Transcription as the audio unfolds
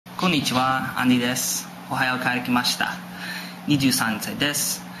Konnichiwa, Andy です。おはよう帰ってきました。23歳で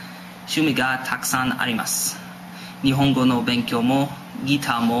す。趣味がたくさんあります。日本語の勉強もギ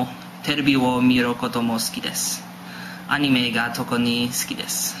ターもテレビを見ることも好きです。アニメが特に好きで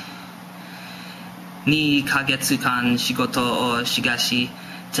す。2ヶ月間仕事を探し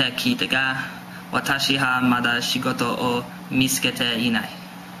てきたが、私はまだ仕事を見つけていない。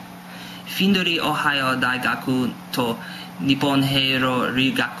フィンドリーオハイオ大学と日本への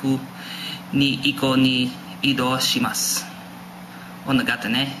留学に行こうに移動します。お願い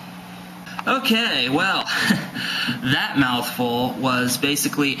ね。Okay, well, that mouthful was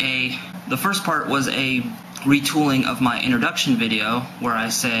basically the first part was a retooling of my introduction video where I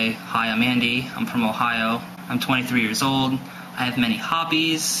say, hi, I'm Andy, I'm from Ohio, I'm 23 years old, I have many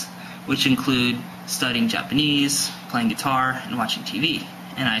hobbies, which include studying Japanese, playing guitar, and watching TV,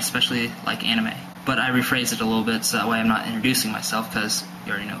 and I especially like anime. But I rephrased it a little bit so that way I'm not introducing myself because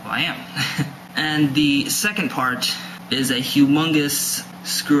you already know who I am. And the second part is a humongous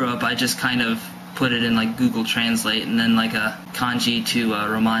screw-up. I just kind of put it in like Google Translate and then like a kanji to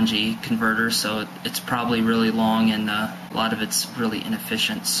Romanji converter, so it's probably really long and a lot of it's really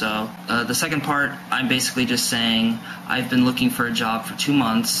inefficient. So the second part, I'm basically just saying I've been looking for a job for 2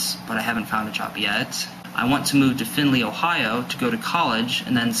 months, but I haven't found a job yet. I want to move to Findlay, Ohio to go to college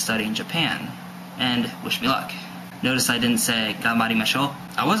and then study in Japan. And wish me luck. Notice I didn't say ganbarimashou.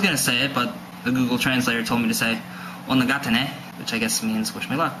 I was going to say it, but the Google Translator told me to say onagate ne, which I guess means wish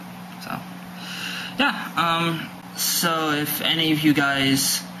me luck. So, yeah. So if any of you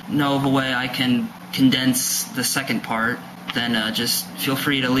guys know of a way I can condense the second part, then just feel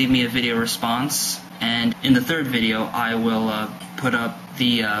free to leave me a video response. And in the third video, I will put up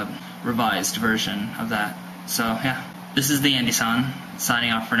the revised version of that. So, yeah. This is TheAndySan,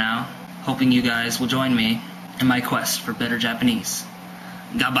 signing off for now. Hoping you guys will join me in my quest for better Japanese.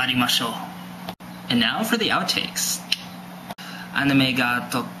 Ganbarimashou. And now for the outtakes. Anime ga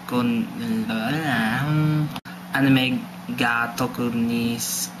toku ni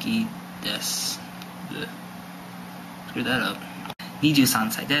suki desu. Screw that up.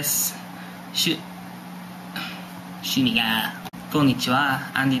 Nijuusan-sai desu. Shumi ga Konnichiwa,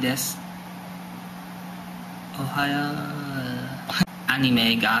 Andy です。ohaio. アニ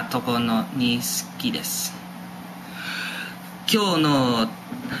メが特に好きです。今日の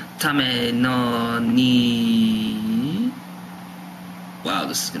ためのに Wow,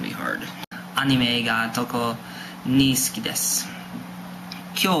 this is gonna be hard. アニメが特に好きです。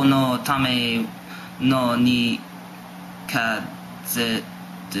今日のためのに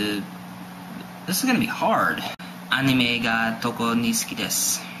This is gonna be hard. アニメが特に好きで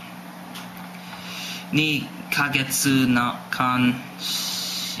す。2ヶ月間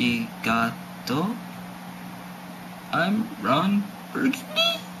仕事 I'm Ron Burgundy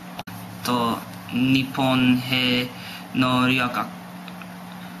と日本への留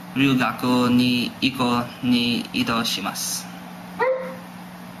学に行こうに移動します。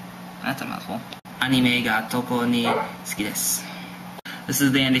That's a mouthful. アニメが特に好きです。This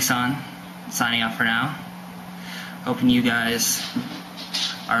is TheAndySan, signing off for now. Hoping you guys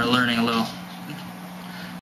are learning a little.